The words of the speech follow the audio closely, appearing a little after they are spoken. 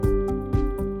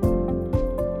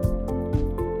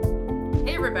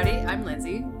everybody, I'm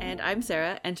Lindsay. And I'm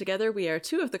Sarah, and together we are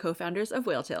two of the co-founders of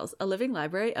Whale Tales, a living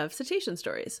library of cetacean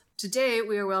stories. Today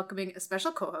we are welcoming a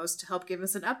special co-host to help give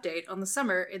us an update on the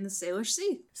summer in the Salish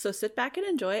Sea. So sit back and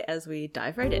enjoy as we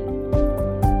dive right in.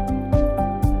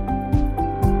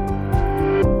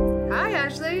 Hi,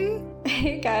 Ashley.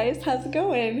 Hey guys, how's it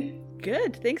going?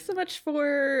 Good. Thanks so much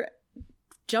for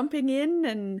jumping in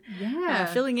and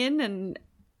filling in and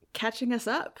catching us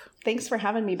up. Thanks for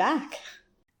having me back.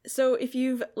 So if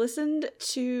you've listened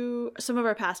to some of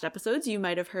our past episodes, you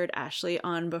might have heard Ashley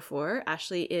on before.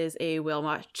 Ashley is a whale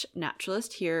watch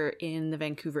naturalist here in the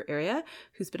Vancouver area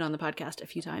who's been on the podcast a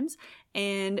few times.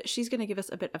 And she's going to give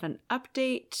us a bit of an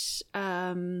update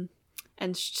and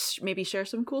maybe share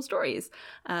some cool stories.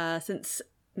 Since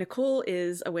Nicole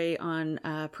is away on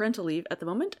parental leave at the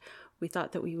moment, we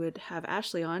thought that we would have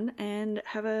Ashley on and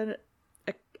have an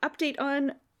update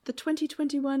on the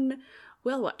 2021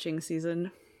 whale watching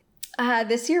season.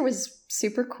 This year was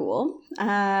super cool.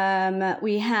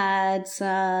 We had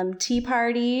some tea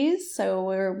parties,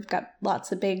 so we've got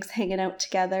lots of bigs hanging out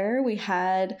together. We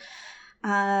had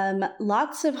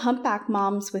lots of humpback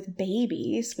moms with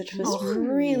babies, which was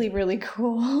really, really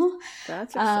cool.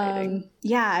 That's exciting.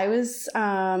 It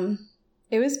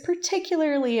was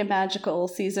particularly a magical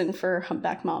season for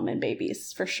humpback mom and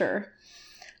babies, for sure.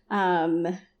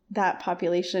 That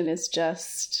population is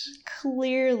just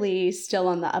clearly still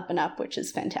on the up and up, which is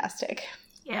fantastic.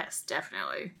 Yes,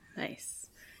 definitely. Nice.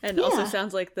 And also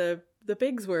sounds like the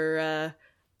bigs were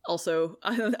also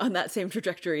on that same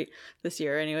trajectory this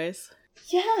year anyways.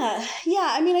 Yeah.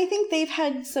 I mean, I think they've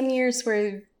had some years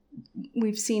where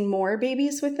we've seen more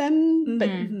babies with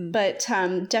them, but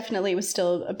definitely was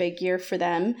still a big year for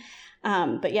them.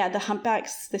 But yeah, the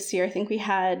humpbacks this year, I think we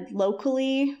had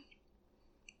locally...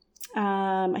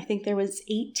 I think there was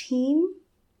 18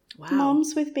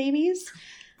 moms with babies.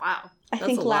 Wow. I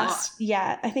think last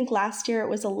year it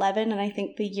was 11, and I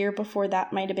think the year before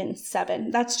that might have been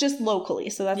 7. That's just locally,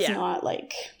 so that's not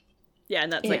like... Yeah,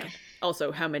 and that's like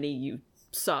also how many you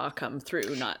saw come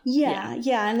through, not...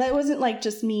 Yeah, and that wasn't like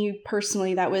just me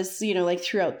personally. That was, like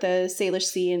throughout the Salish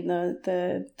Sea and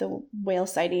the whale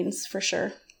sightings for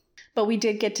sure. But we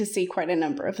did get to see quite a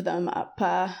number of them up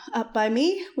by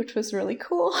me, which was really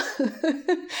cool.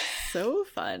 So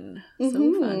fun.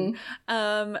 So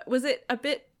fun. Was it a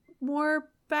bit more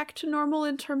back to normal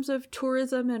in terms of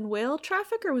tourism and whale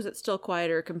traffic, or was it still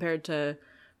quieter compared to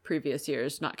previous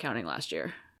years, not counting last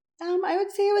year? I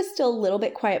would say it was still a little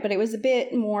bit quiet, but it was a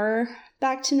bit more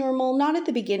back to normal. Not at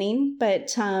the beginning,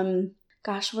 but when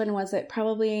was it?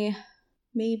 Probably...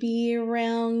 maybe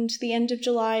around the end of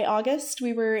July, August,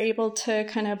 we were able to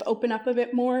kind of open up a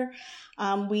bit more.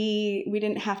 We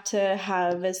didn't have to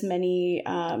have as many,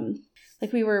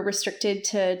 we were restricted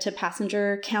to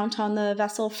passenger count on the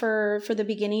vessel for the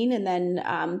beginning, and then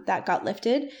that got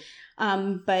lifted.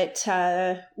 But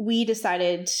we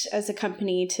decided as a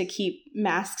company to keep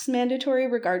masks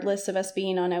mandatory regardless of us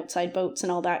being on outside boats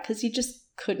and all that, because you just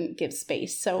couldn't give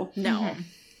space. So no.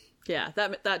 Yeah,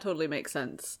 that totally makes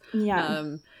sense.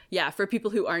 Yeah. For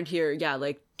people who aren't here,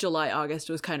 like July, August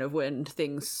was kind of when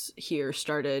things here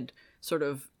started sort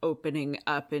of opening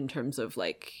up in terms of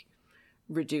like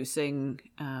reducing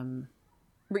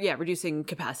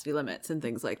capacity limits and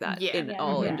things like that in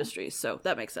all industries. So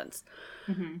that makes sense.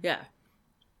 Mm-hmm.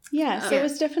 So it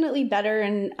was definitely better,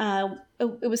 and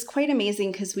it was quite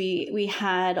amazing because we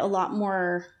had a lot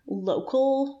more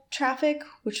local traffic,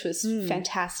 which was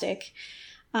fantastic.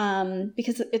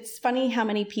 Because it's funny how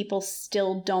many people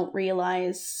still don't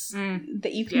realize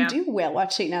that you can do whale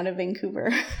watching out of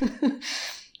Vancouver.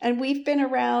 And we've been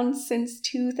around since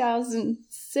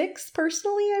 2006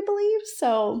 personally, I believe.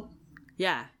 So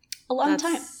a long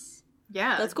time.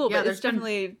 Yeah. That's cool. But there's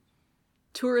definitely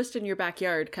tourist in your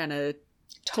backyard kind of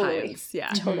times. Yeah.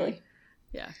 Totally.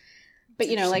 Yeah. But,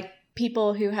 like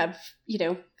people who have,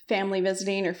 family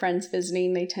visiting or friends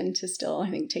visiting, they tend to still, I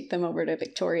think, take them over to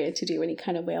Victoria to do any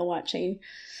kind of whale watching.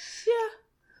 Yeah.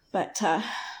 But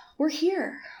we're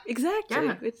here.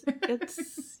 Exactly.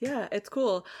 Yeah. It's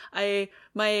cool. My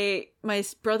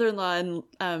brother-in-law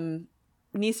and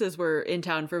nieces were in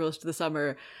town for most of the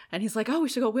summer, and he's like, "Oh, we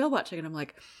should go whale watching." And I'm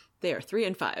like, "They are 3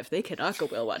 and 5. They cannot go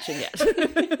whale watching yet."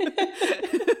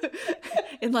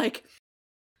 In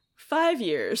 5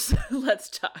 years, let's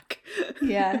talk.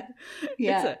 Yeah.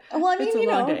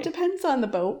 It depends on the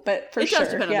boat, but for sure. It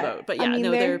does depend on the boat, but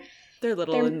they're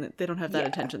little and they don't have that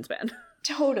attention span.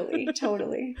 Totally.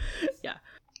 Yeah.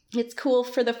 It's cool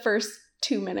for the first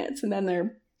 2 minutes, and then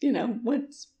they're,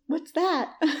 what's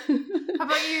that? How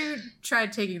about you try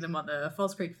taking them on the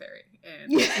Falls Creek Ferry?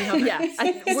 And see how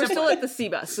we're still at the sea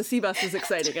bus. The sea bus is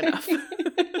exciting enough.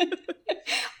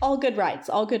 All good rides.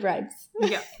 All good rides.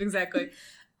 Yeah, exactly.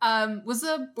 Was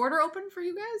the border open for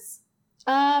you guys?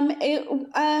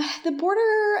 The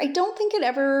border, I don't think it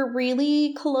ever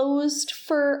really closed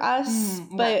for us,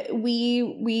 but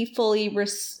we fully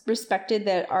respected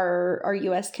that our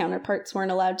US counterparts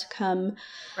weren't allowed to come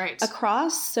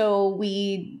across, so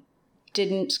we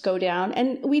didn't go down,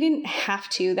 and we didn't have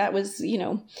to. That was,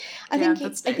 I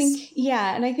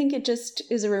think it just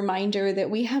is a reminder that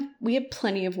we have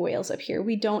plenty of whales up here.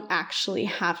 We don't actually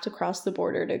have to cross the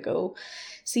border to go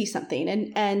see something,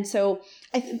 and so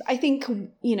I think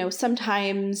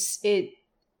sometimes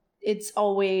it's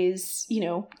always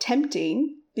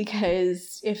tempting,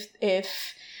 because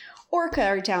if orca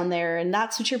are down there and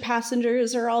that's what your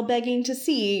passengers are all begging to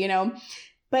see,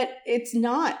 but it's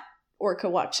not orca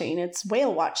watching, it's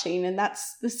whale watching, and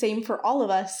that's the same for all of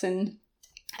us, and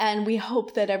we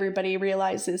hope that everybody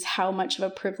realizes how much of a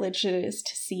privilege it is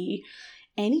to see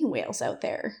any whales out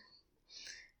there.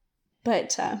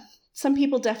 But some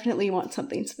people definitely want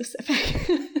something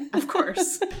specific. Of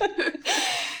course.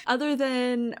 Other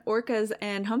than orcas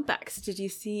and humpbacks, did you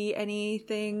see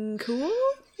anything cool?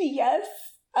 Yes.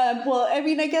 Well, I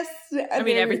mean, I guess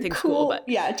everything's cool, but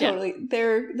yeah, totally.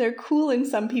 Yeah. They're cool in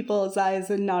some people's eyes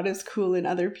and not as cool in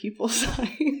other people's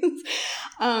eyes.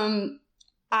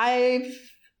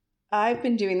 I've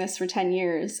been doing this for 10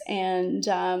 years, and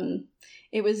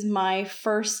it was my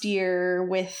first year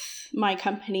with my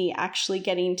company actually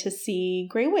getting to see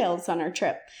gray whales on our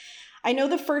trip. I know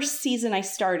the first season I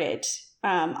started,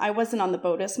 I wasn't on the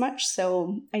boat as much,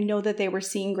 so I know that they were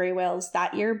seeing gray whales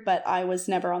that year, but I was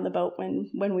never on the boat when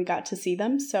we got to see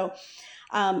them. So,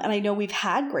 and I know we've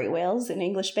had gray whales in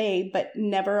English Bay, but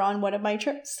never on one of my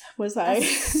trips was I.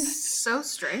 That's so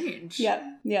strange.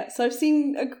 Yeah. So I've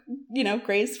seen,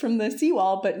 grays from the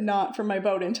seawall, but not from my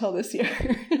boat until this year.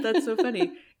 That's so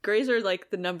funny. Grays are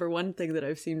like the number one thing that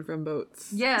I've seen from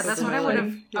boats. Yeah, that's what I would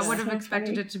have. Yeah. I would have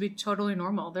expected it to be totally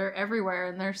normal. They're everywhere,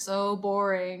 and they're so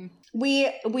boring.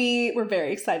 We were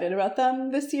very excited about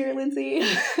them this year, Lindsay.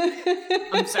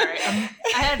 I'm sorry.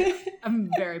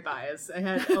 I'm very biased. I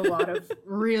had a lot of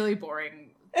really boring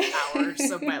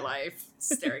hours of my life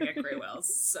staring at gray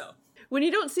whales. So when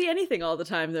you don't see anything all the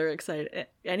time, they're excited.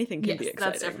 Anything can be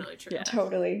exciting. That's definitely true. Yeah.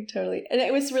 Totally. And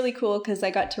it was really cool because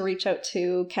I got to reach out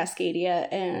to Cascadia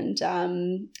and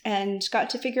got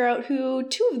to figure out who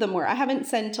two of them were. I haven't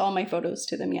sent all my photos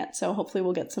to them yet, so hopefully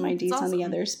we'll get some IDs on the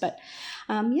others. But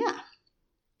yeah,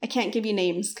 I can't give you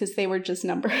names because they were just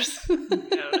numbers. I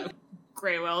don't know.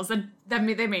 Gray whales.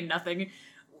 They made nothing.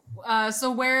 So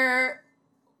where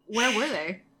were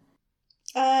they?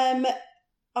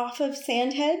 Off of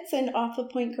Sandheads and off of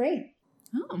Point Grey.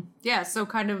 Oh, yeah. So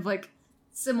kind of like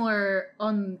similar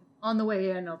on the way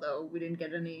in, although we didn't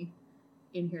get any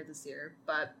in here this year.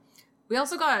 But we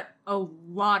also got a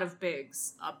lot of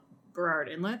bigs up Burrard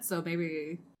Inlet, so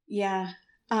maybe. Yeah.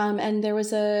 And there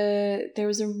was a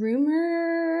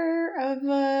rumor of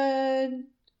a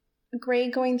gray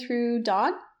going through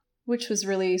Dodd, which was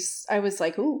really, I was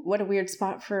like, ooh, what a weird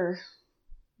spot for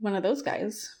one of those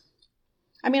guys.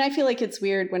 I mean, I feel like it's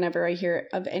weird whenever I hear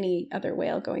of any other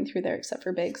whale going through there except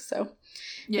for bigs, so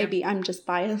maybe I'm just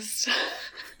biased.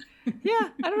 Yeah,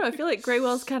 I don't know. I feel like gray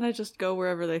whales kind of just go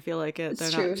wherever they feel like it.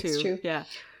 It's true. Yeah,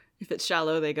 if it's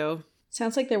shallow, they go.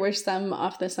 Sounds like there were some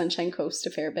off the Sunshine Coast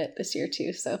a fair bit this year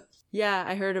too, so. Yeah,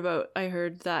 I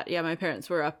heard that. Yeah, my parents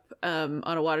were up on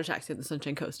a water taxi on the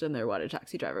Sunshine Coast, and their water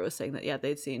taxi driver was saying that,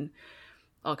 they'd seen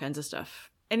all kinds of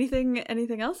stuff. Anything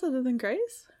else other than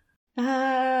grays?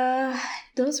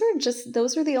 Those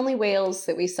were the only whales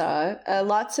that we saw.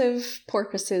 Lots of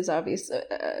porpoises, obviously.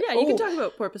 You can talk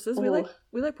about porpoises. We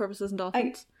like porpoises and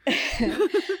dolphins.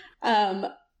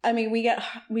 I mean, we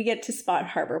get to spot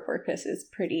harbor porpoises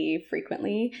pretty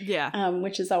frequently. Yeah.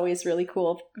 Which is always really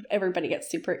cool. Everybody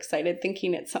gets super excited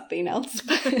thinking it's something else.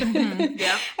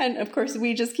 Yeah. And of course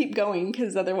we just keep going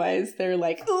because otherwise they're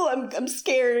like, oh, I'm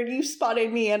scared. You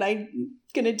spotted me and I'm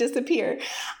gonna disappear.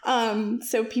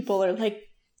 So people are like,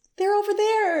 they're over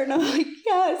there. And I'm like,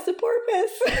 yeah, it's a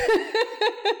porpoise.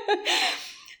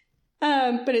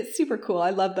 But it's super cool. I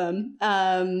love them.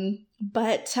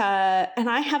 But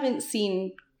I haven't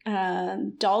seen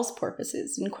Dall's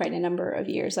porpoises in quite a number of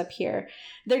years up here.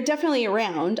 They're definitely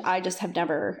around. I just I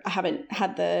haven't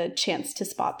had the chance to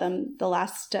spot them the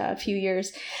last few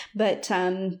years. But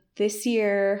this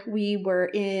year we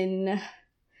were in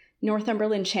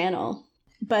Northumberland Channel.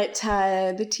 But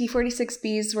the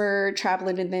T-46Bs were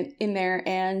traveling in there,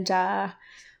 and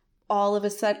all of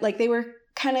a sudden, like, they were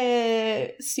kind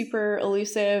of super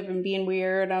elusive and being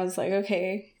weird. And I was like,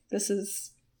 okay, this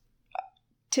is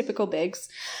typical bigs.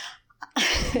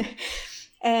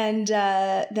 And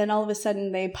then all of a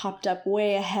sudden they popped up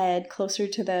way ahead, closer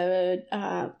to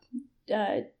the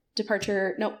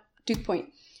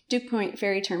Duke Point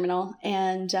ferry terminal.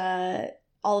 And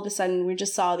all of a sudden we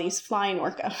just saw these flying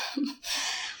orca.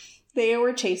 They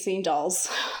were chasing Dall's.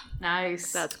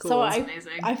 Nice. That's cool. So That's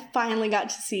amazing. I finally got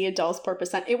to see a Dall's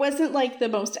porpoise hunt. It wasn't like the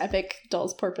most epic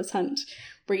Dall's porpoise hunt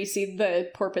where you see the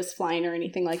porpoise flying or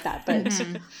anything like that, but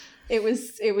it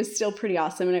was still pretty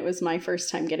awesome. And it was my first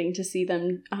time getting to see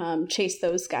them chase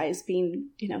those guys, being,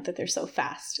 you know, that they're so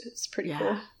fast. It's pretty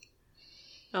cool.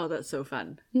 Oh, that's so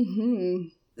fun. Mm-hmm.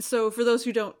 So for those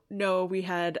who don't know, we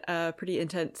had a pretty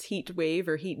intense heat wave,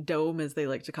 or heat dome as they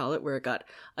like to call it, where it got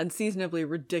unseasonably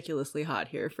ridiculously hot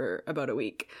here for about a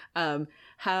week. How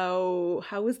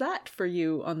was that for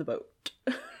you on the boat?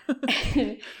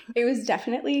 It was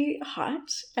definitely hot.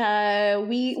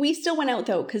 We still went out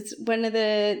though, because one of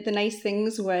the nice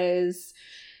things was,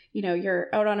 you know, you're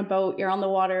out on a boat, you're on the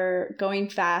water, going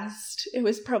fast. It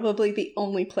was probably the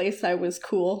only place I was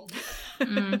cool.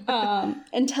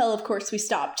 Until, of course, we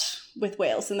stopped with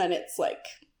whales, and then it's like,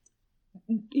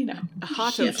 you know, a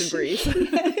hot ocean breeze.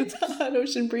 It's a hot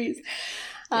ocean breeze.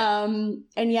 Yeah.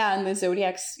 And the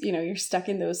Zodiacs, you know, you're stuck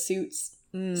in those suits.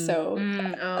 So,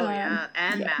 and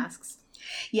masks.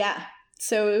 Yeah.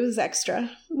 So it was extra.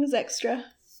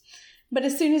 But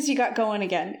as soon as you got going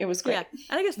again, it was great. Yeah,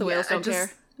 and I guess the whales don't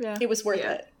care. Yeah, it was worth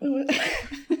it.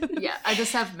 Yeah, I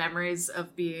just have memories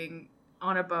of being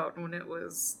on a boat when it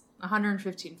was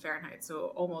 115 Fahrenheit,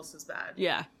 so almost as bad.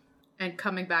 Yeah. And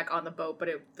coming back on the boat, but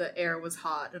the air was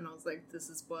hot, and I was like, this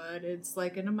is what it's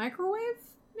like in a microwave,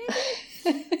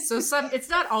 maybe? So it's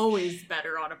not always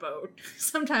better on a boat.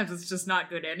 Sometimes it's just not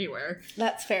good anywhere.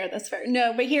 That's fair.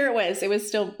 No, but here it was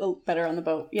still better on the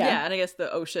boat. Yeah. Yeah, and I guess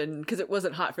the ocean, because it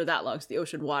wasn't hot for that long, so the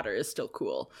ocean water is still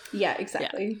cool. Yeah,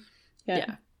 exactly.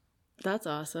 Yeah. That's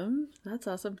awesome.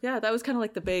 Yeah, that was kind of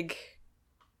like the big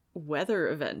weather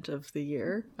event of the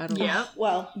year. I don't know. Yeah.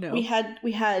 Well, No. we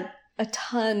had a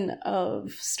ton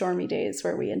of stormy days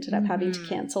where we ended up having to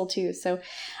cancel too. So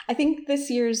I think this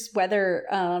year's weather,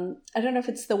 I don't know if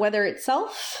it's the weather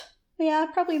itself. Yeah,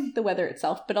 probably the weather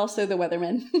itself, but also the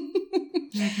weathermen.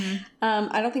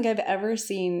 I don't think I've ever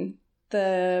seen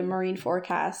the marine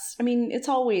forecast. I mean, it's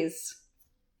always,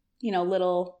 you know,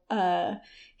 little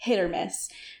hit or miss,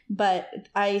 but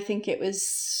I think it was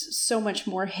so much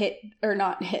more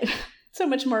so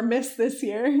much more miss this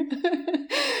year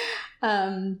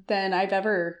than I've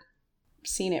ever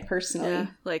seen it personally. Yeah,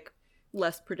 like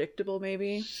less predictable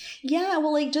maybe. Yeah,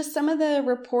 well, like just some of the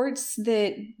reports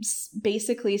that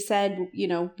basically said, you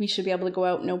know, we should be able to go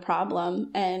out no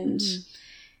problem. And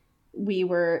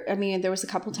there was a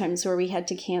couple times where we had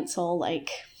to cancel, like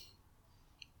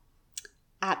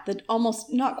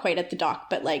almost not quite at the dock,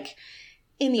 but like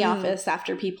in the office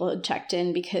after people had checked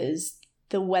in, because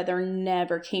the weather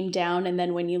never came down. And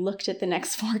then when you looked at the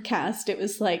next forecast, it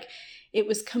was like, it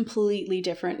was completely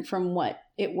different from what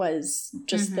it was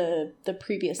just the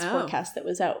previous forecast that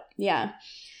was out. Yeah.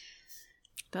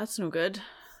 That's no good.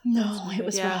 No, it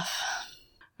was rough.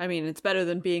 I mean, it's better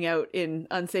than being out in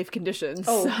unsafe conditions.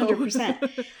 Oh, so.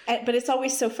 100%. But it's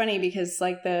always so funny because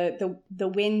like the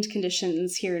wind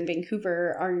conditions here in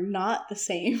Vancouver are not the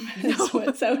same as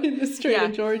what's out in the Strait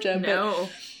of Georgia. No.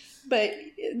 But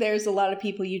there's a lot of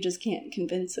people you just can't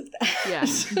convince of that.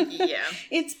 Yeah.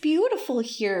 It's beautiful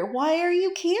here. Why are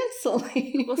you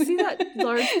canceling? Well, see that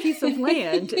large piece of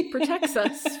land? It protects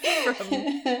us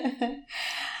from...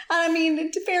 I mean,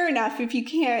 it's fair enough if you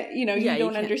can't, you know, you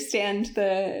don't understand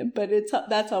but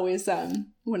that's always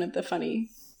one of the funny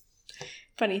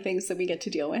things that we get to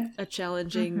deal with. A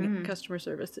challenging customer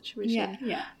service situation.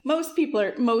 Yeah. Most people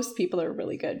are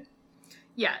really good.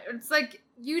 Yeah, it's like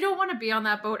you don't want to be on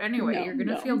that boat anyway. No, you're going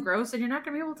to feel gross and you're not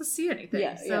going to be able to see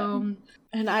anything.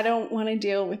 And I don't want to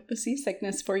deal with the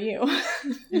seasickness for you.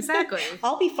 Exactly.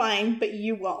 I'll be fine, but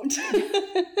you won't.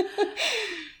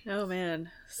 Oh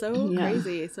man, so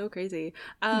crazy.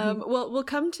 Well, we'll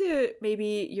come to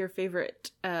maybe your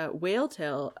favorite whale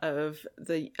tale of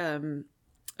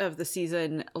the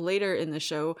season later in the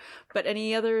show. But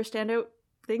any other standout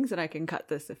things? And I can cut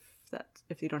this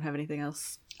if you don't have anything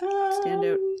else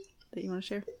standout that you want to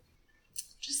share.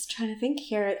 Just trying to think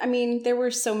here. I mean, there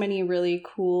were so many really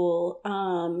cool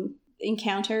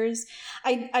encounters.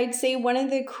 I'd say one of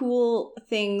the cool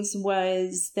things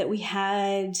was that we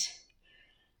had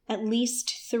at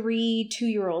least 3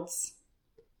 2-year-olds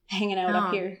hanging out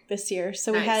up here this year.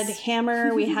 So we had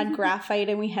Hammer, we had Graphite,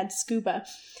 and we had Scuba.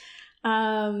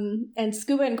 And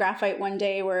Scuba and Graphite one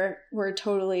day were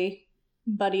totally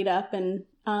buddied up and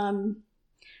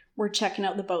were checking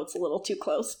out the boats a little too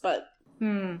close, but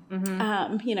you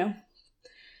know,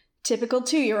 Typical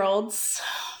 2-year-olds.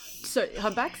 So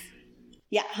humpbacks?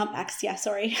 Yeah, humpbacks. Yeah,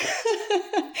 sorry.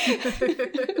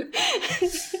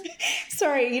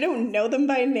 Sorry, you don't know them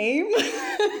by name?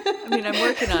 I mean, I'm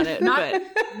working on it, Not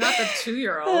but the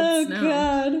 2-year-olds. Oh, no.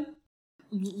 God.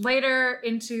 Later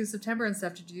into September and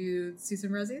stuff, did you see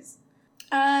some Resies?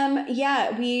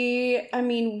 Yeah, we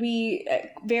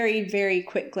very, very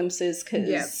quick glimpses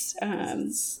because,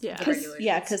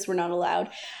 because we're not allowed.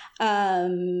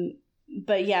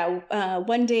 But yeah,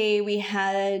 one day we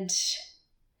had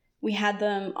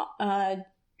them,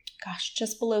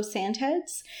 just below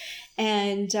Sandheads,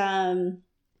 and,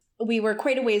 we were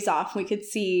quite a ways off. We could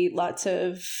see lots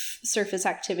of surface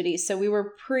activity. So we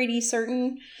were pretty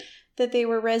certain that they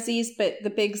were Resies, but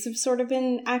the bigs have sort of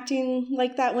been acting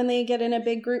like that when they get in a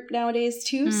big group nowadays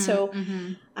too. So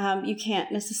you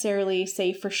can't necessarily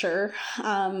say for sure.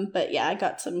 But yeah, I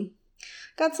got some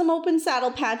open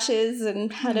saddle patches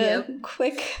and had a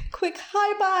quick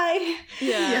hi bye.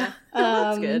 Yeah.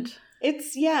 That's good.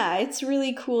 It's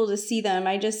really cool to see them.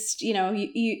 I just,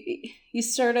 you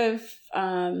sort of,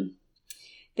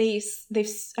 they've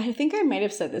I think I might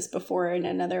have said this before in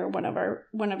another one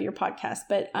of your podcasts,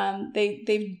 but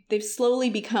they've slowly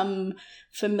become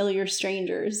familiar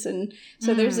strangers, and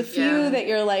so there's a few that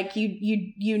you're like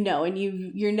you know, and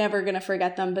you're never gonna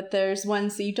forget them, but there's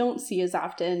ones that you don't see as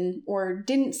often or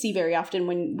didn't see very often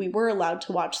when we were allowed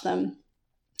to watch them,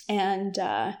 and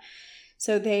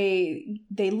so they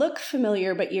look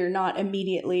familiar, but you're not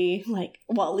immediately like,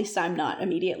 well, at least I'm not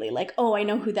immediately like, oh, I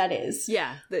know who that is.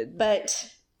 Yeah, but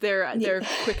their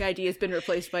quick ID has been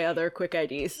replaced by other quick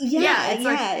IDs.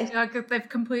 Like they've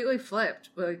completely flipped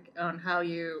like on how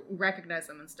you recognize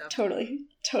them and stuff. Totally.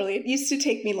 It used to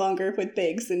take me longer with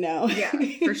bigs than now. Yeah,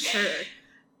 for sure.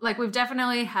 Like we've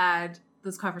definitely had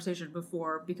this conversation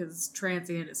before because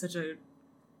transient is such a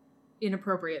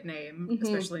inappropriate name,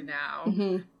 especially now.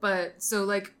 But so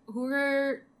like, who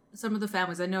are some of the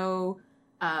families? I know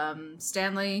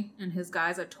Stanley and his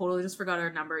guys. I totally just forgot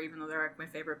our number, even though they're like my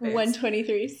favorite bigs.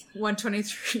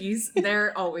 123s.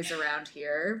 They're always around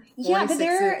here. Yeah, but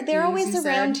they're always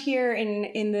around here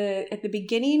at the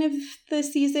beginning of the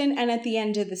season and at the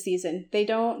end of the season. They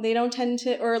don't tend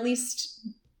to, or at least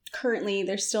currently,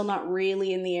 they're still not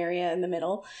really in the area in the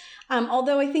middle.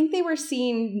 Although I think they were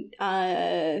seen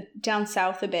down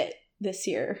south a bit this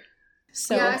year.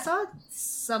 So yeah, I saw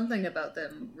something about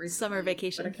them recently. Summer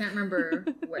vacation. But I can't remember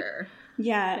where.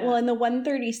 Yeah, well, and the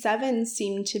 137s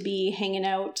seem to be hanging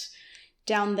out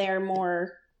down there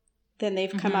more than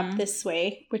they've come up this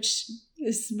way, which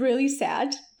is really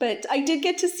sad. But I did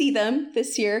get to see them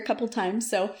this year a couple times.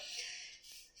 So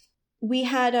we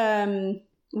had a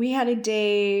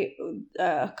day,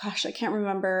 I can't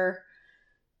remember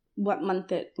what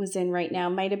month it was in right now.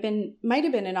 Might have been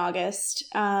in August,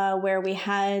 where we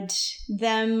had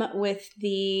them with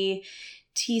the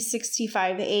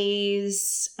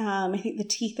T65As, I think the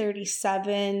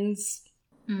T37s.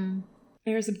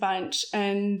 There's a bunch,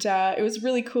 and it was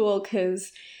really cool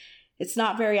because it's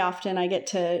not very often I get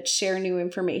to share new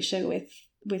information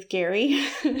with Gary.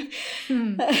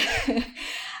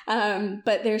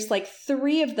 But there's like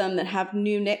 3 of them that have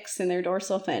new nicks in their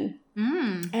dorsal fin.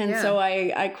 So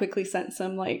I quickly sent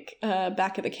some like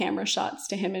back of the camera shots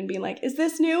to him and being like, is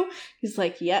this new? He's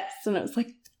like, yes. And I was like,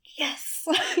 yes.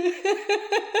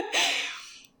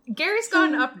 Gary's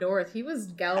gone up north. He was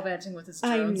gallivanting with his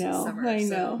drones this summer. I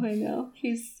know.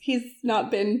 He's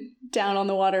not been down on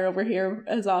the water over here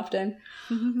as often.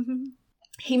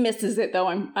 He misses it, though,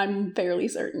 I'm fairly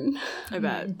certain. I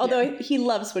bet. Although he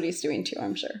loves what he's doing, too,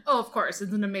 I'm sure. Oh, of course.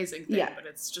 It's an amazing thing, but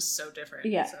it's just so different.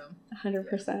 Yeah, so.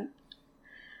 100%.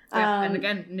 Yeah, and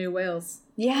again, new whales.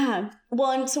 Yeah.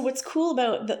 Well, and so what's cool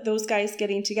about those guys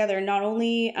getting together, not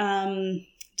only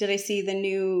did I see the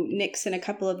new nicks in a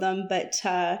couple of them, but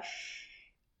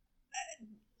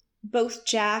both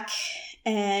Jack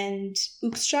and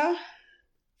Uxtra,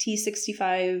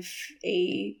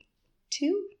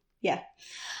 T65A2, yeah.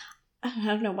 I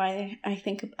don't know why I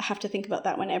have to think about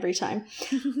that one every time.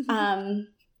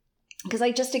 Because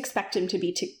I just expect him to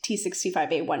be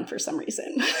T65A1 for some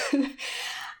reason.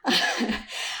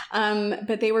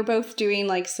 But they were both doing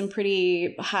like some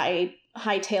pretty high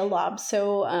tail lobs.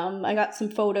 So I got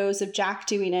some photos of Jack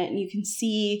doing it, and you can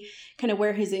see kind of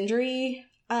where his injury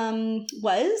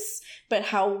was, but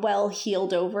how well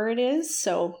healed over it is.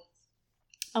 So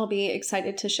I'll be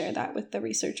excited to share that with the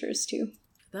researchers too.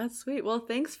 That's sweet. Well,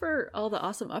 thanks for all the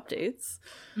awesome updates.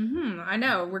 I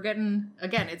know. We're getting,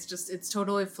 again, it's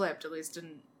totally flipped, at least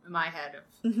in my head,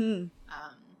 of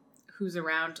who's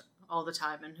around all the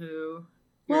time and who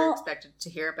you're expected to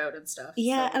hear about and stuff.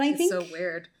 Yeah, so and I think it's so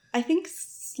weird. I think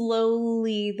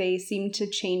slowly they seem to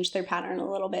change their pattern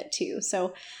a little bit too.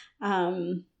 So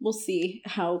we'll see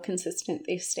how consistent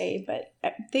they stay. But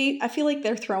I feel like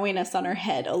they're throwing us on our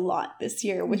head a lot this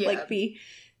year with like the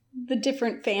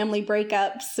different family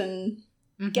breakups and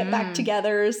get back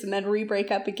togethers and then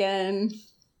re-break up again.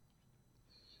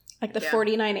 Like the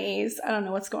 49As. I don't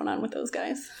know what's going on with those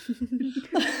guys.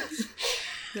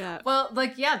 Yeah. Well,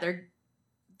 like, yeah,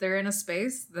 they're in a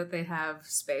space that they have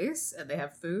space and they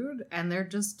have food and they're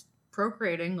just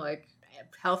procreating like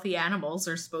healthy animals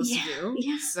are supposed to do.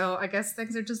 Yeah. So I guess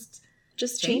things are just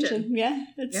changing. Yeah.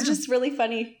 It's just really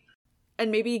funny.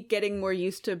 And maybe getting more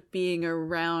used to being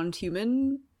around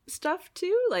human stuff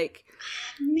too, like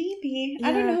maybe.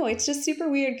 I don't know. It's just super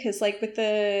weird because like with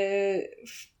the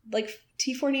like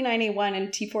T49A1 and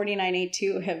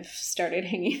T49A2 have started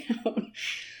hanging out.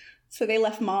 So they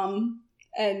left mom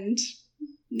and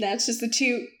now it's just the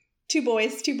two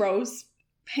boys, two bros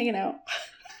hanging out.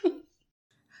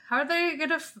 How are they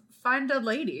gonna find a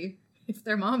lady if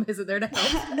their mom isn't there to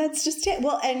help? That's just it.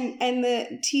 Well, and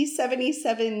the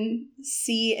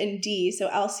T77C and D, so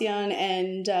Alcyon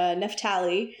and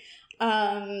Neftali,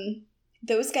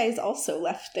 those guys also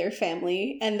left their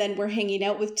family and then were hanging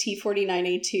out with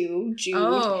T49A2,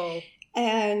 Jude,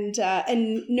 and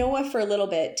Noah for a little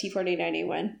bit,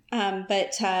 T49A1.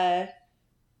 But I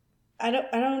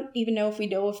don't even know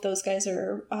if those guys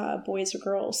are boys or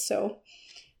girls. So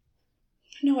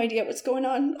no idea what's going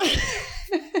on.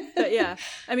 But yeah,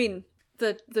 I mean,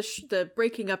 the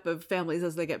breaking up of families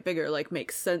as they get bigger like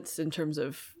makes sense in terms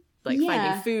of like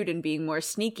finding food and being more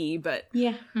sneaky, but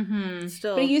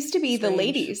still. But it used to be strange. the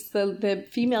ladies, the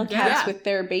female cats with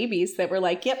their babies that were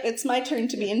like, "Yep, it's my turn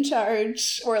to be in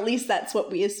charge," or at least that's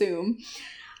what we assume.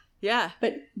 Yeah,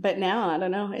 but now I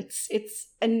don't know. It's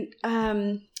and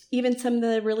even some of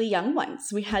the really young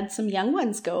ones. We had some young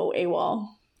ones go AWOL.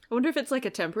 I wonder if it's like a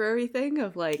temporary thing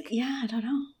of like, I don't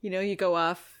know. You go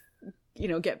off,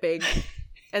 get big,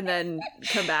 and then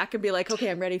come back and be like,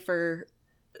 okay, I'm ready for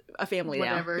a family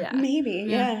Whatever. now. Yeah. Maybe,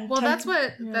 yeah. Well, that's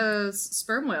what those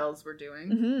sperm whales were doing.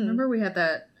 Mm-hmm. Remember we had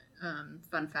that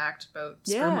fun fact about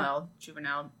sperm whale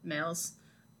juvenile males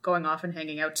going off and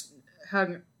hanging out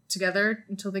together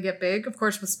until they get big. Of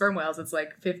course, with sperm whales, it's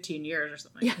like 15 years or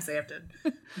something because they have to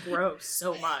grow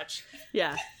so much.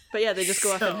 Yeah. But yeah, they just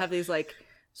go off and have these like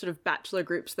sort of bachelor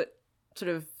groups that sort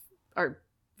of are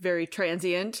very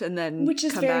transient and then which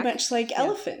is come very back. much like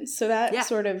elephants. So that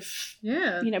sort of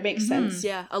makes sense.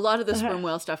 Yeah. A lot of the sperm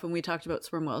whale stuff when we talked about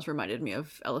sperm whales reminded me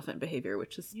of elephant behavior,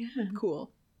 which is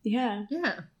cool. Yeah.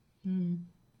 Yeah.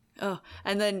 Oh,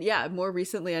 and then more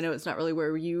recently, I know it's not really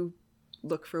where you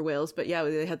look for whales, but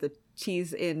they had the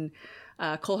cheese in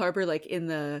Cole Harbour, like in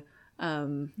the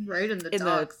right in the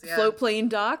docks, the float plane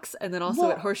docks, and then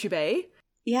also at Horseshoe Bay.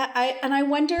 Yeah, I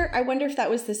wonder if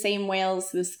that was the same whales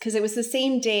because it was the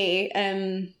same day.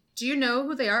 Do you know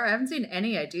who they are? I haven't seen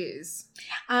any IDs.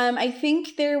 I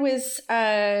think there was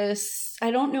I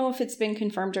don't know if it's been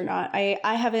confirmed or not. I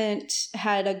haven't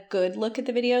had a good look at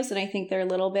the videos, and I think they're a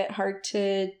little bit hard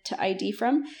to ID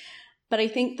from. But I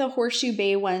think the Horseshoe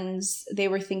Bay ones, they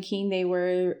were thinking they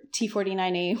were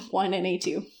T49A1 and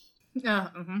A2.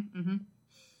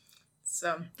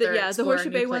 So the Horseshoe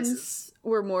Bay ones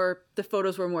were more, the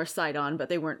photos were more side on, but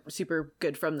they weren't super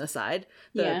good from the side.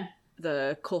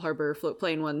 The Cole Harbour float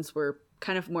plane ones were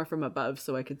kind of more from above,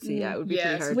 so I could see. It would be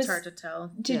pretty hard. It's hard to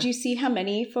tell. Did you see how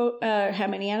many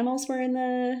animals were in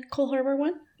the Cole Harbour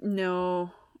one?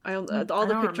 No, all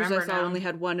the pictures I saw only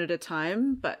had one at a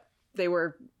time, but they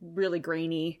were really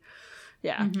grainy.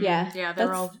 Yeah, yeah.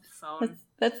 They're all phone.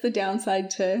 That's the downside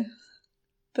to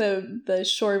the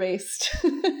shore based.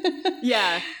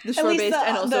 The shore based,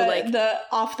 and also like the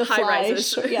off the high fly.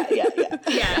 rises.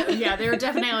 yeah. They were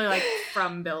definitely like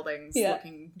from buildings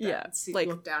looking down,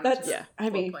 look down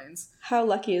into planes. How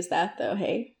lucky is that though?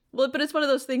 Hey. Well, but it's one of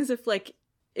those things. If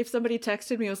somebody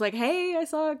texted me, and was like, "Hey, I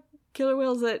saw killer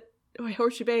whales at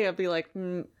Horseshoe Bay," I'd be like,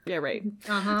 yeah, right.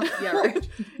 Yeah, right.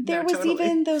 There was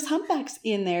even those humpbacks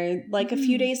in there like a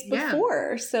few days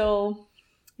before. So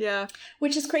yeah,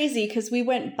 which is crazy because we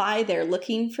went by there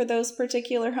looking for those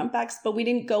particular humpbacks, but we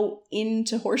didn't go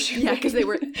into Horseshoe Bay. Yeah, because they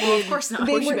were of course not.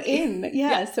 They were in.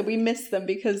 Yeah, so we missed them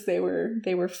because they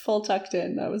were full tucked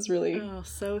in. That was really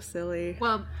so silly.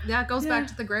 Well, that goes back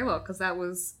to the gray whale because that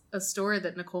was a story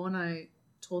that Nicole and I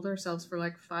told ourselves for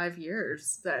like 5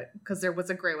 years because there was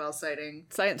a gray whale sighting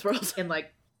Science World in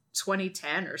like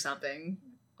 2010 or something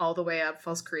all the way up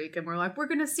False Creek, and we're like, we're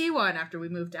gonna see one after we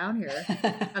moved down here.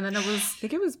 And then I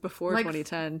think it was before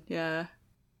 2010. Yeah,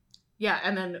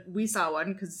 and then we saw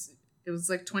one because it was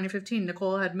like 2015.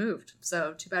 Nicole had moved,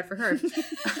 so too bad for her.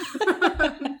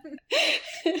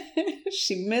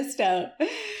 She missed out.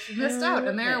 She missed out,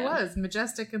 and there it man. was,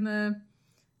 majestic in the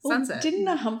Well, sunset. didn't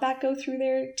a humpback go through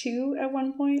there too at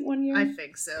one point one year? I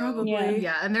think so. Probably.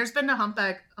 Yeah, and there's been a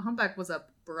humpback. A humpback was up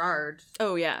Burrard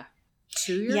Oh, yeah.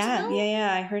 2 years yeah, ago.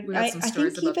 yeah. I heard. We had some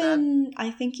stories think about even. I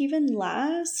think even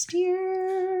last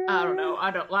year. I don't know.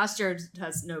 Last year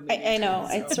has no meaning. I to know.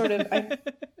 me, It's so. sort of.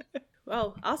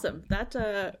 Well, awesome.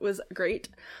 That was great.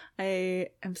 I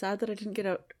am sad that I didn't get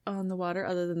out on the water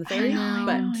other than the ferry, but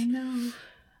I know.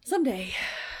 someday.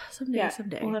 Yeah,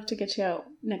 Someday. we'll have to get you out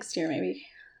next year, maybe.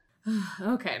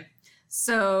 Okay,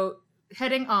 so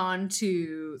heading on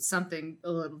to something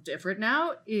a little different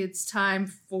now. It's time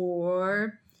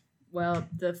for, well,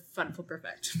 the Fun Flipper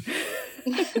Effect.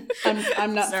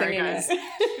 I'm not Sorry, singing guys.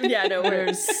 it. Yeah, no, we're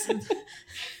There's,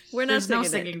 not there's no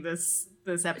singing singing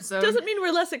this episode. Doesn't mean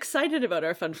we're less excited about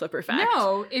our Fun Flipper fact.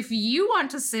 No, if you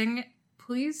want to sing,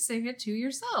 please sing it to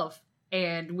yourself.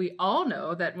 And we all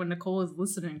know that when Nicole is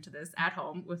listening to this at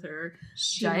home with her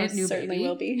She giant most new certainly baby,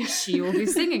 will be. she will be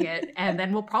singing it, and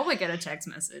then we'll probably get a text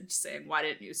message saying, "Why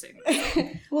didn't you sing this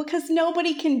song?" Well, because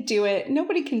nobody can do it.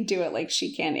 Nobody can do it like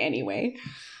she can anyway.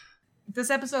 This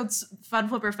episode's Fun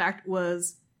Flipper fact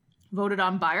was voted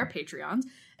on by our Patreons,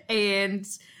 and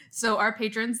so our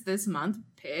patrons this month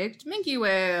picked minke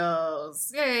whales.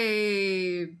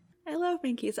 Yay! I love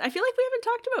Minkies. I feel like we haven't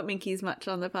talked about Minkies much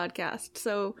on the podcast,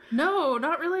 so No,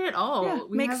 not really at all. yeah,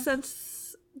 We makes have-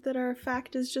 sense that our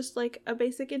fact is just like a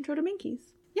basic intro to Minkies.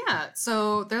 Yeah,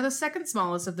 so they're the second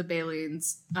smallest of the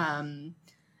balines, and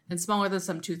smaller than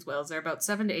some toothed whales. They're about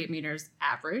 7 to 8 meters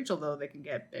average, although they can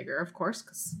get bigger, of course,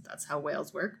 because that's how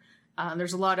whales work.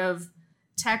 There's a lot of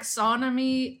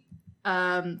taxonomy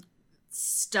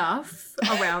stuff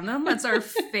around them. That's our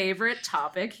favorite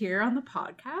topic here on the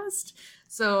podcast.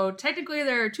 So technically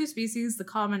there are two species, the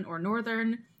common or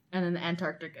northern, and then the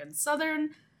Antarctic and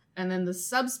southern. And then the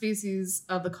subspecies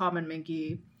of the common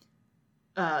minke,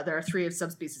 there are 3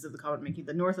 subspecies of the common minke,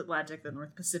 the North Atlantic, the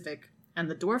North Pacific, and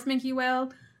the dwarf minke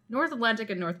whale. North Atlantic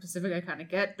and North Pacific I kind of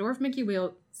get. Dwarf minke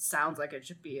whale sounds like it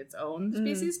should be its own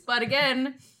species, but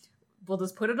again, we'll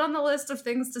just put it on the list of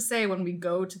things to say when we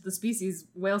go to the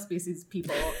whale species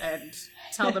people and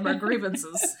tell them our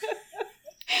grievances.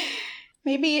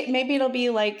 Maybe it'll be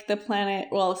like the planet.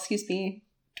 Well, excuse me,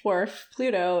 dwarf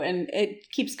Pluto, and it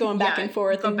keeps going back Yeah, and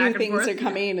forth, go and back new and things forth, are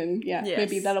coming, and Yes.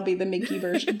 maybe that'll be the minke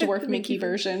version, dwarf minke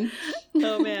version.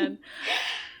 Oh man.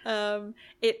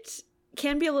 It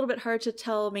can be a little bit hard to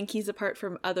tell minkies apart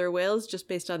from other whales just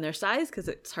based on their size, because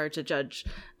it's hard to judge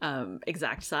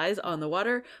exact size on the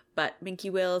water, but minke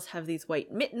whales have these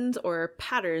white mittens or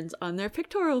patterns on their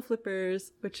pectoral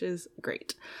flippers, which is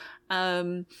great.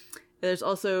 There's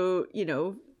also,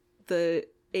 the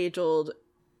age-old,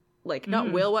 like,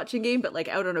 not whale watching game, but like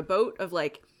out on a boat of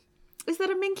like, is that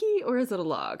a minke or is it a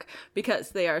log? Because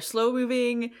they are slow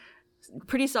moving,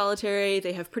 pretty solitary,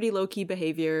 they have pretty low-key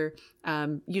behavior.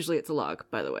 Usually it's a log,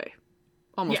 by the way.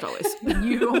 Almost always.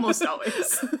 You almost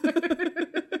always.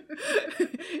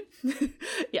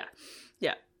 Yeah.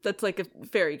 That's like a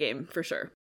fairy game for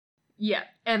sure. Yeah,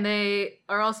 and they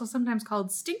are also sometimes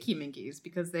called stinky minkies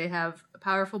because they have a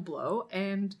powerful blow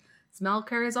and smell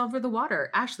carries over the water.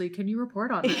 Ashley, can you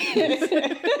report on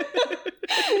that?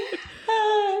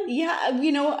 Yeah,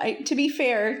 to be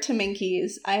fair to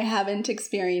minkies, I haven't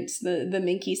experienced the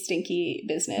minky stinky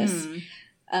business.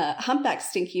 Humpback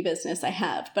stinky business I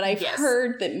have, but I've Yes.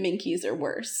 heard that minkies are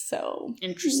worse, so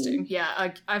Interesting.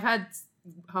 Yeah, I've had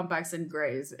humpbacks and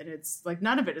grays, and it's like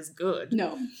none of it is good.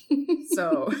 no.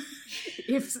 So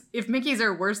if minkies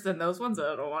are worse than those ones,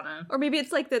 I don't want to. Or maybe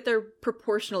it's like that they're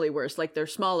proportionally worse, like they're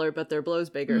smaller, but their blow's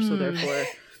bigger, so therefore,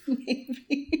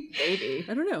 Maybe. Maybe.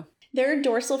 I don't know. Their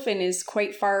dorsal fin is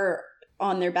quite far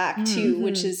on their back too,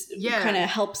 which is Yeah. kind of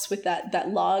helps with that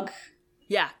log.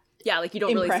 Yeah, like you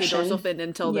don't really see Impression. dorsal fin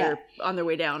until they're on their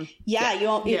way down. Yeah, you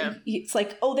all, Yeah. it's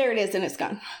like, oh, there it is, and it's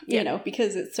gone.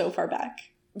 Because it's so far back.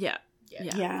 Yeah.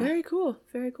 Yeah. Very cool.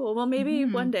 Very cool. Well, maybe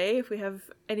one day, if we have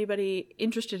anybody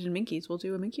interested in minkies, we'll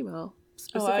do a minky whale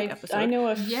specific episode. I know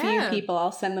a Yeah. few people.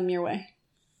 I'll send them your way.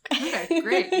 Okay,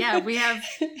 great. Yeah, we have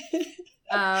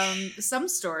some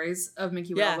stories of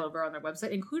minke whales Yeah. over on their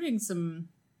website, including some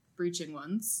breaching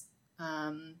ones,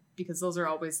 because those are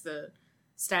always the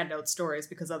standout stories,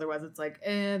 because otherwise it's like,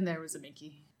 and there was a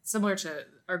minke. Similar to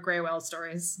our gray whale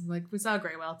stories. Like, we saw a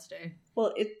gray whale today.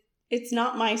 Well, it's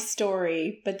not my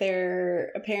story, but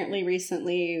they're apparently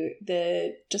recently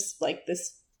just like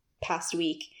this past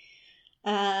week,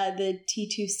 the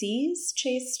T2Cs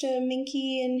chased a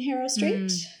minke in Harrow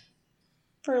Strait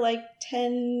for like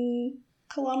 10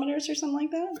 kilometers or something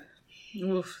like that.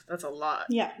 Oof, that's a lot.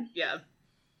 Yeah. Yeah.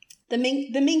 The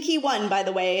Minky won, by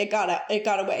the way. It got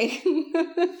away.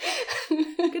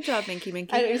 Good job, Minky.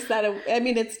 I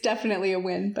mean, it's definitely a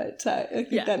win, but I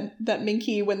think that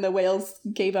Minky, when the whales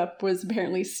gave up, was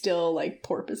apparently still like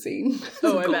porpoising.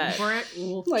 Oh, I bet. For it.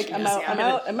 Ooh, Like, geez, I'm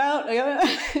out.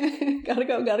 Gotta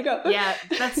go. Yeah,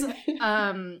 that's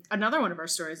another one of our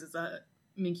stories is that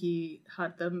Minky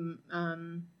had them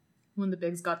when the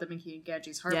Bigs got them in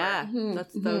Ganges Harbor. Yeah,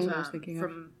 that was what I was thinking of.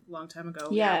 From a long time ago.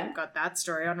 Yeah. We've got that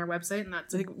story on our website, and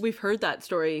that's I think we've heard that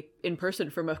story in person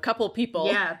from a couple people.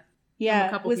 yeah. Yeah,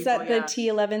 couple was people, that the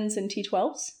T11s and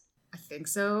T12s? I think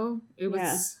so. It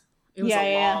was a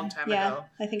long time ago.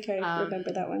 I think I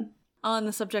remember that one. On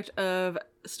the subject of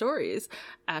stories,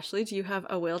 Ashley, do you have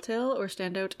a whale tale or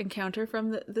standout encounter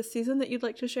from this season that you'd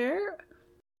like to share?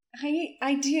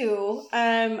 I do.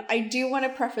 I do want to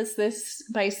preface this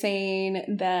by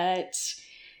saying that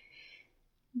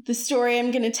the story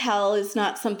I'm going to tell is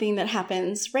not something that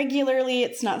happens regularly.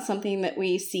 It's not something that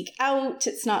we seek out.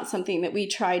 It's not something that we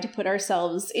try to put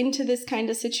ourselves into this kind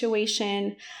of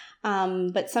situation.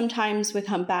 But sometimes with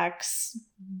humpbacks,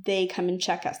 they come and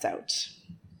check us out.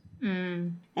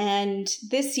 Mm. And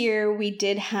this year we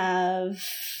did have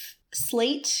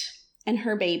Slate and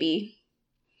her baby.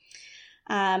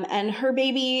 And her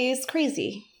baby is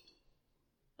crazy.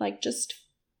 Like just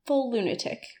full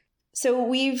lunatic. So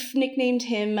we've nicknamed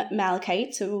him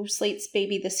Malachite. So Slate's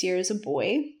baby this year is a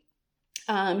boy.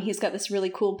 He's got this really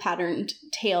cool patterned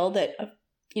tail that,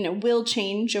 will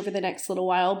change over the next little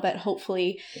while, but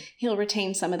hopefully he'll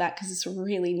retain some of that because it's a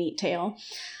really neat tail.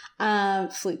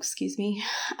 Fluke, excuse me.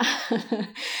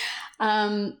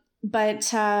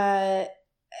 But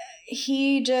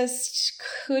he just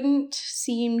couldn't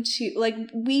seem to, like,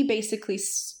 we basically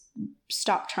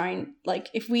stopped trying. Like,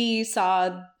 if we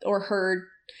saw or heard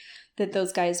that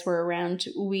those guys were around,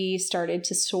 we started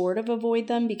to sort of avoid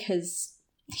them because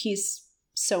he's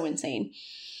so insane.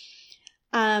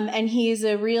 And he's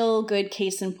a real good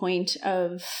case in point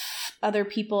of other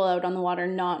people out on the water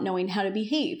not knowing how to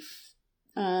behave.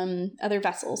 Other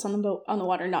vessels on the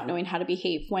water not knowing how to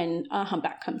behave when a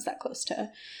humpback comes that close to.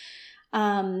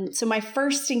 So my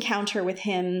first encounter with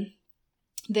him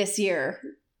this year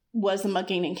was a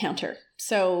mugging encounter.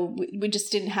 So we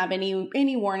just didn't have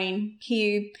any warning.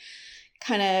 We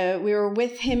were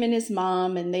with him and his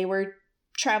mom, and they were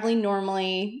traveling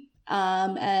normally.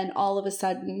 And all of a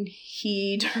sudden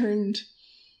he turned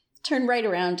right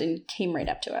around and came right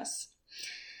up to us.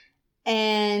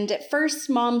 And at first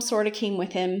mom sort of came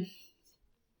with him.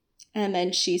 And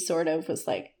then she sort of was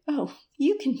like, "Oh,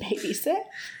 you can babysit.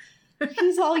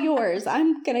 He's all yours.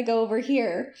 I'm going to go over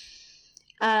here."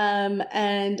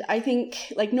 And I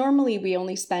think, like, normally we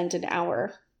only spend an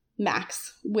hour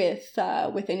max with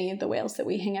any of the whales that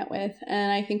we hang out with.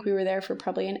 And I think we were there for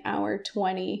probably an hour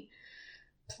 20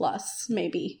 plus,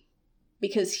 maybe,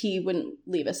 because he wouldn't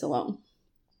leave us alone.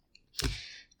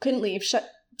 Couldn't leave.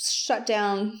 Shut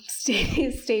down.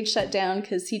 Stayed shut down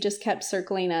because he just kept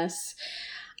circling us.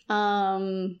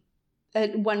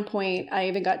 At one point, I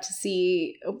even got to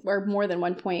see, or more than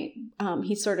one point,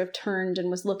 he sort of turned and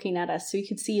was looking at us, so you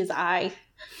could see his eye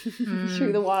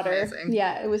through the water. Amazing.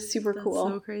 Yeah, it was super cool.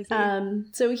 So crazy.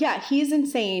 So yeah, he's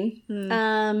insane.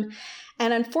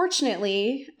 And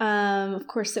unfortunately, of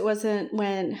course, it wasn't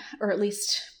when, or at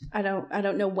least I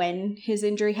don't know when his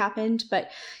injury happened, but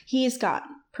he's got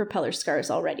propeller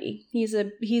scars already. He's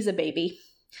a baby.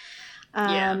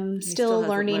 Still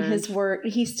learning his word.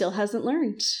 He still hasn't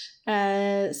learned.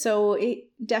 So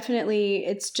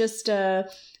it's just a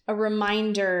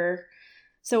reminder.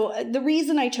 So the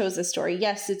reason I chose this story,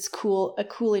 yes, it's a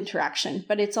cool interaction,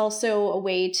 but it's also a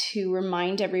way to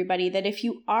remind everybody that if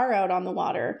you are out on the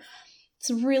water, it's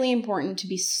really important to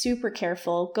be super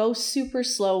careful. Go super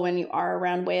slow when you are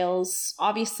around whales.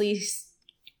 Obviously,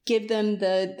 give them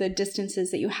the distances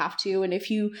that you have to. And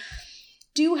if you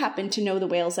do happen to know the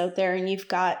whales out there and you've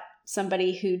got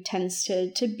somebody who tends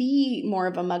to be more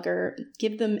of a mugger,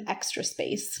 give them extra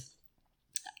space.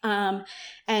 And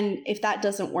if that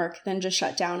doesn't work, then just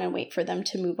shut down and wait for them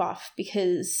to move off,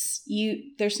 because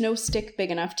there's no stick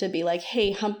big enough to be like,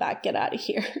 "Hey, humpback, get out of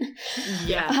here."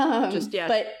 Yeah.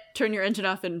 But turn your engine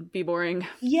off and be boring.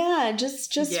 Yeah,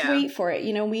 just wait for it.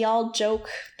 We all joke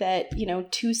that,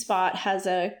 Two Spot has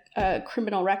a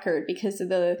criminal record because of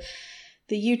the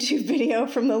YouTube video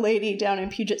from the lady down in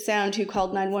Puget Sound who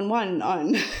called 911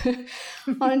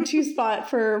 on Two Spot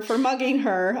for mugging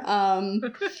her.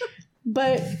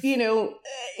 But,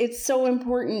 it's so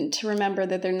important to remember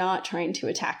that they're not trying to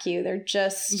attack you. They're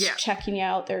just checking you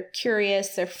out. They're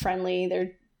curious. They're friendly.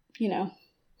 They're,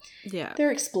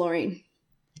 they're exploring.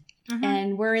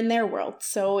 and we're in their world.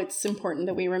 So it's important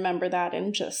that we remember that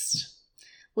and just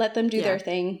let them do their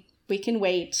thing. We can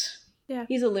wait. Yeah.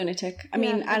 He's a lunatic. I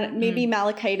mean, maybe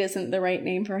Malachite isn't the right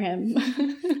name for him.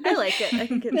 I like it. I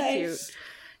think it's cute.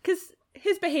 Because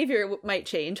his behavior might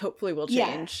change. Hopefully will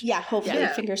change. Yeah, hopefully.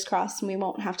 Fingers crossed, and we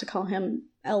won't have to call him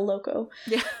El Loco.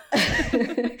 Yeah.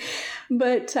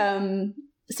 But,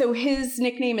 so his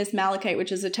nickname is Malachite,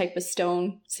 which is a type of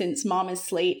stone, since mom is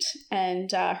slate,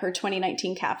 and her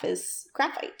 2019 calf is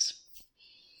graphite.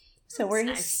 So we're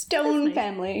a stone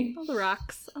family. All the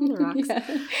rocks.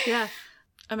 Yeah.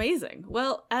 Amazing.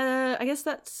 Well, I guess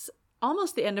that's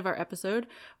almost the end of our episode.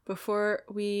 Before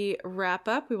we wrap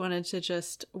up, we wanted to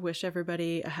just wish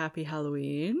everybody a happy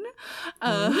Halloween.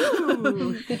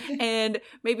 And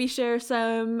maybe share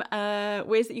some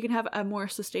ways that you can have a more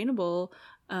sustainable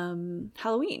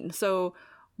Halloween. So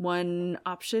one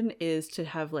option is to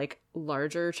have like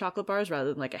larger chocolate bars rather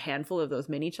than like a handful of those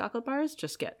mini chocolate bars.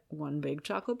 Just get one big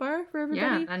chocolate bar for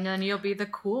everybody. Yeah, and then you'll be the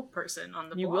cool person on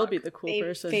the block. You will be the cool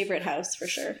person. Favorite house for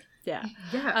sure. Yeah.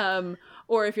 Yeah.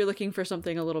 Or if you're looking for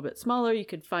something a little bit smaller, you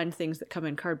could find things that come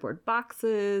in cardboard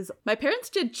boxes. My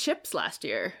parents did chips last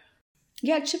year.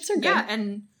 Yeah, chips are good. Yeah,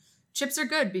 and chips are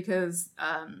good because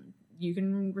you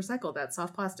can recycle that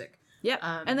soft plastic. Yeah,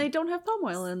 and they don't have palm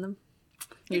oil in them.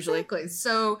 Usually. Exactly.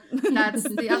 So that's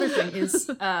the other thing is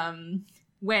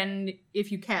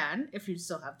if you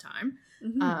still have time,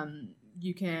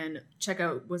 you can check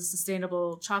out what's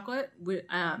sustainable chocolate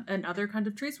and other kinds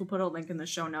of treats. We'll put a link in the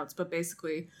show notes, but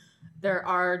basically there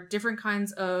are different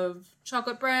kinds of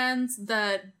chocolate brands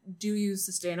that do use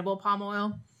sustainable palm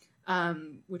oil,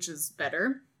 which is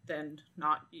better than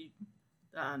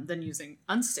than using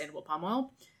unsustainable palm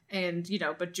oil. And,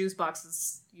 but juice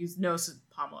boxes use no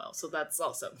palm oil. So that's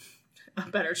also a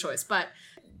better choice. But,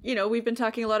 we've been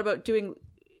talking a lot about doing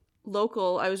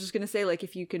local. I was just going to say, like,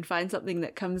 if you can find something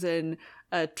that comes in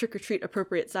a trick-or-treat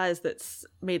appropriate size that's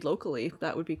made locally,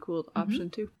 that would be a cool option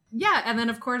too. Yeah. And then,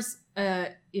 of course,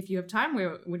 if you have time,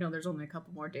 we know there's only a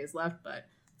couple more days left, but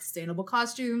sustainable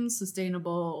costumes,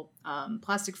 sustainable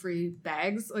plastic-free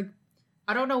bags. Like,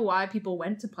 I don't know why people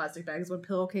went to plastic bags when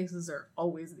pillowcases are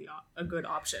always a good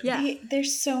option. Yeah. They're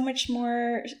so much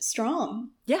more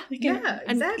strong. Yeah.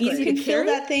 Exactly. You can fill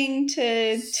that thing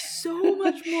to so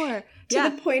much more. to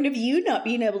the point of you not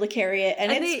being able to carry it,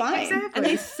 and it's fine. Exactly. And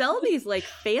they sell these like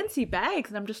fancy bags,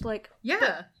 and I'm just like,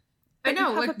 yeah, I know.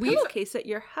 You have like a pillowcase at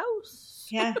your house.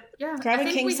 Yeah, yeah. Grab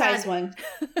a king size one.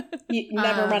 You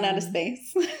never run out of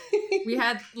space. We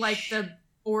had like the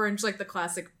orange, like the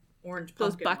classic orange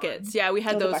those pumpkin buckets. ones. Yeah, we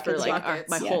had those for like buckets.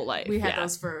 my whole life. We had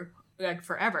those for like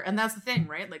forever, and that's the thing,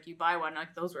 right? Like you buy one,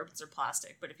 like those ribbons are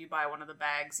plastic, but if you buy one of the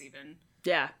bags, even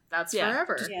that's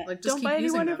forever. Like just don't keep buy a new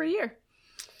using one them. every year.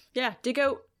 Yeah, dig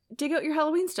out your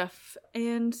Halloween stuff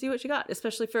and see what you got,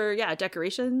 especially for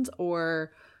decorations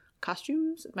or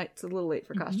costumes. It's a little late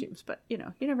for costumes, but you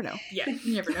never know. Yeah,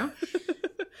 you never know.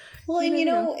 Well, and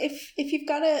if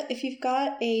you've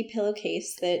got a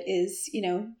pillowcase that is,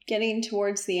 getting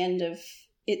towards the end of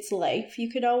its life, you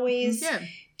could always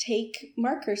take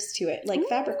markers to it, like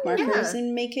fabric markers,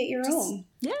 and make it your own.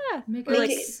 Yeah. Make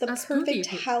it the perfect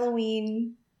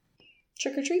Halloween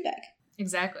trick-or-treat bag.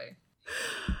 Exactly.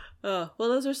 Oh, well,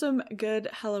 those are some good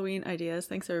Halloween ideas.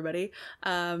 Thanks, everybody.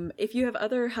 If you have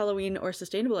other Halloween or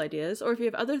sustainable ideas, or if you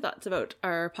have other thoughts about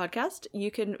our podcast,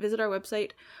 you can visit our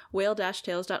website,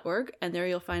 whale-tales.org, and there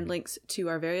you'll find links to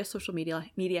our various social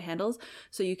media handles,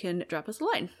 so you can drop us a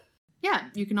line. Yeah,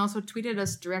 you can also tweet at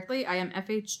us directly. I am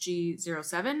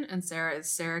FHG07, and Sarah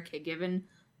is Sarah K. Given,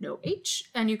 no H.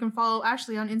 And you can follow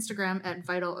Ashley on Instagram at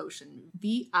Vital Ocean,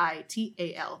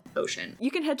 VITAL Ocean. You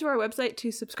can head to our website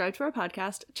to subscribe to our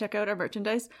podcast, check out our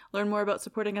merchandise, learn more about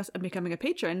supporting us and becoming a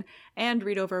patron, and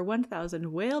read over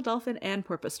 1,000 whale, dolphin, and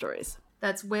porpoise stories.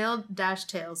 That's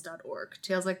whale-tales.org.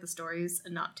 Tales like the stories,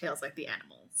 and not tales like the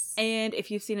animals. And if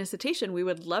you've seen a cetacean, we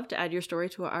would love to add your story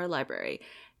to our library.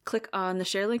 Click on the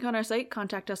share link on our site,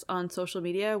 contact us on social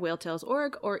media,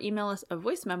 whaletales.org, or email us a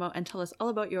voice memo and tell us all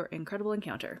about your incredible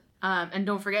encounter. And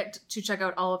don't forget to check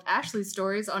out all of Ashley's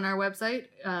stories on our website.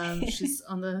 She's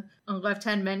on the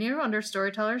left-hand menu under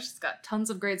Storyteller. She's got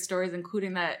tons of great stories,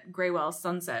 including that Greywell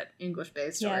Sunset English Bay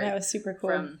story. Yeah, that was super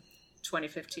cool. From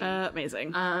 2015.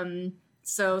 Amazing.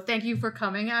 So thank you for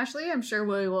coming, Ashley. I'm sure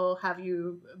we will have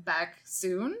you back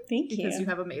soon. Thank you. Because you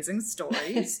have amazing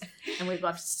stories. And we'd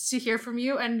love to hear from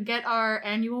you and get our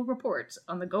annual report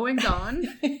on the goings-on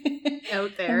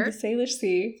out there. On the Salish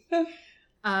Sea.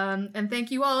 And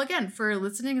thank you all again for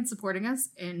listening and supporting us.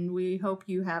 And we hope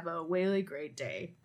you have a whaley great day.